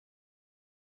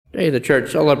Today the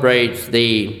church celebrates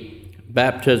the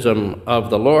baptism of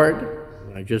the Lord.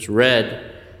 I just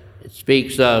read, it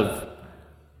speaks of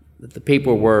that the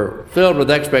people were filled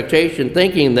with expectation,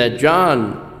 thinking that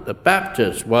John the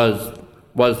Baptist was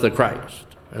the Christ.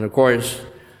 And of course,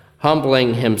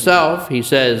 humbling himself, he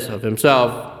says of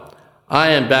himself, "I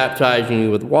am baptizing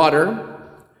you with water,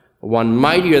 but one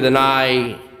mightier than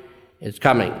I is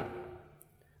coming.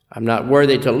 I'm not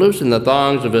worthy to loosen the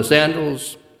thongs of his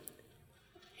sandals.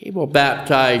 He will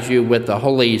baptize you with the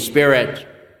Holy Spirit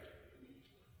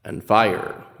and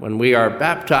fire." When we are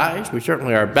baptized, we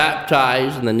certainly are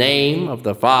baptized in the name of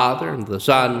the Father and the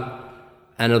Son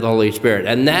and of the Holy Spirit.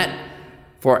 And that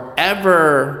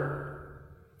forever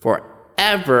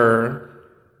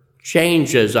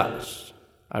changes us.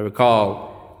 I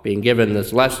recall being given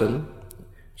this lesson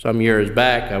some years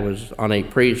back. I was on a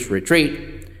priest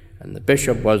retreat, and the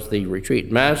bishop was the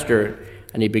retreat master,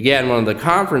 and he began one of the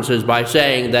conferences by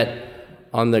saying that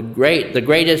on the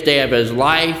greatest day of his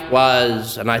life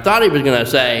was, and I thought he was going to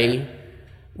say,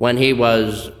 when he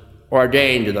was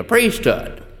ordained to the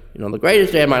priesthood. The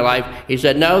greatest day of my life. He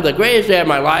said, no, the greatest day of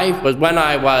my life was when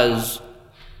I was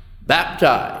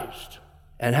baptized.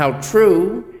 And how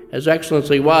true His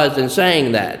Excellency was in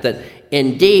saying that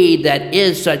indeed that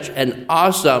is such an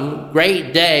awesome,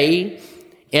 great day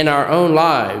in our own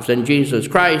lives. And Jesus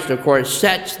Christ, of course,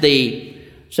 sets the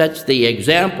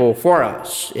example for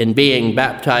us in being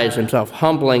baptized himself,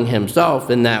 humbling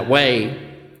himself in that way.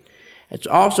 It's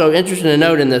also interesting to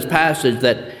note in this passage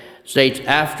that states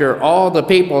after all the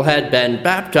people had been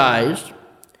baptized,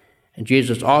 and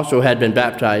Jesus also had been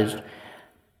baptized,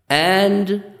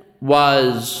 and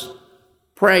was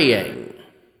praying.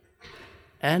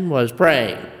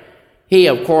 He,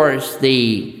 of course,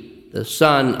 the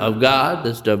Son of God,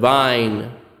 this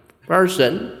divine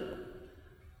person,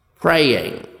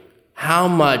 praying. How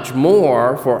much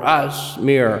more for us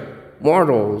mere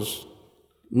mortals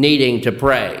needing to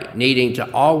pray, needing to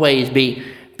always be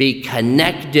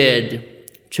connected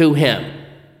to him.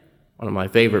 One of my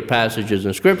favorite passages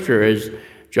in Scripture is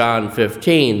John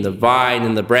 15, the vine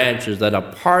and the branches, that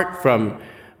apart from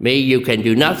me you can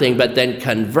do nothing, but then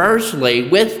conversely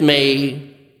with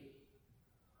me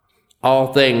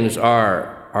all things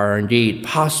are indeed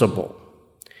possible.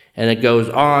 And it goes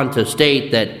on to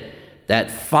state that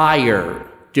fire,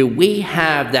 do we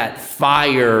have that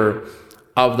fire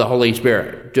of the Holy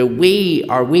Spirit?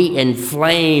 Are we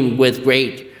inflamed with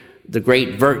the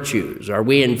great virtues? Are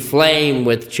we inflamed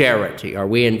with charity? Are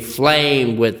we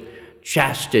inflamed with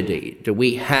chastity?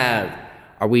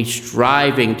 Are we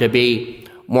striving to be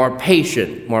more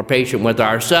patient with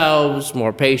ourselves,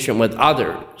 more patient with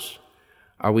others?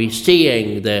 Are we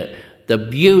seeing the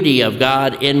beauty of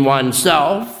God in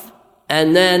oneself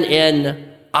and then in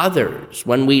others?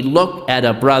 When we look at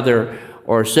a brother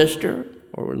or sister,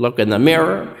 or look in the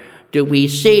mirror, do we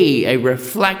see a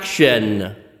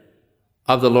reflection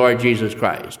of the Lord Jesus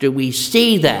Christ? Do we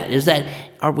see that?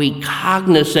 Are we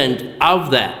cognizant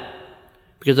of that?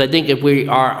 Because I think if we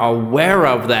are aware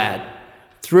of that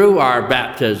through our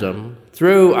baptism,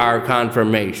 through our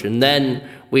confirmation, then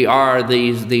we are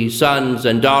these sons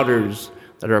and daughters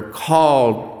that are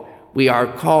called. We are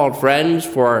called, friends,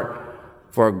 for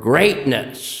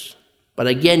greatness. But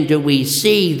again, do we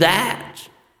see that?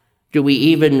 Do we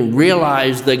even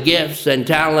realize the gifts and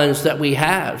talents that we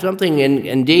have? Something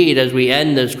indeed, as we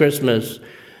end this Christmas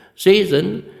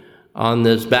season on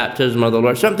this baptism of the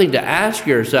Lord, something to ask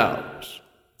yourselves.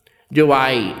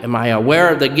 Am I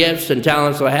aware of the gifts and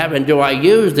talents that I have, and do I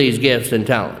use these gifts and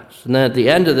talents? And then at the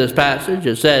end of this passage,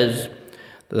 it says,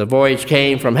 the voice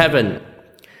came from heaven,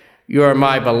 "You are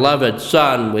my beloved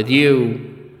Son, with you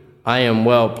I am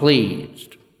well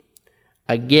pleased."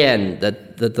 Again,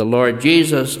 that the Lord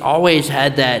Jesus always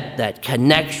had that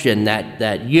connection,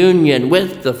 that union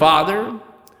with the Father.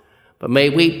 But may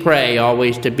we pray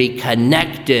always to be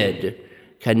connected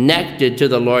to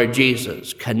the Lord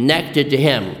Jesus, connected to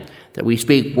him, that we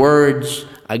speak words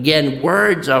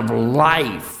of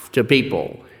life to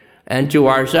people and to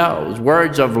ourselves,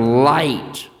 words of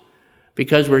light,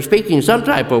 because we're speaking some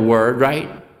type of word, right?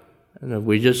 And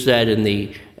we just said in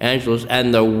the Angelus,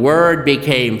 and the Word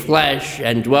became flesh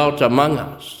and dwelt among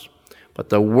us. But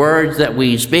the words that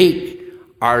we speak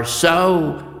are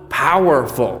so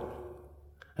powerful.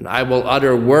 And I will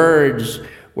utter words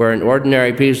where an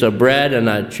ordinary piece of bread and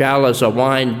a chalice of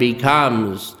wine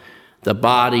becomes the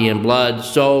body and blood,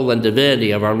 soul and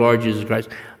divinity of our Lord Jesus Christ,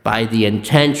 by the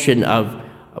intention of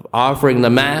offering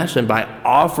the Mass, and by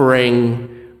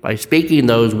speaking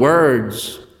those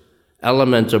words,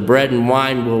 elements of bread and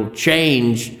wine will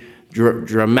change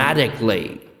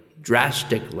drastically.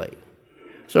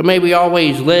 So may we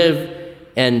always live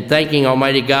in thanking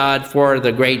Almighty God for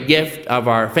the great gift of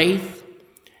our faith.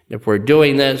 If we're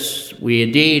doing this, we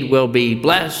indeed will be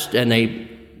blessed and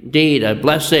indeed a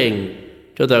blessing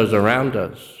to those around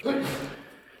us.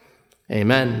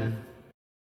 Amen.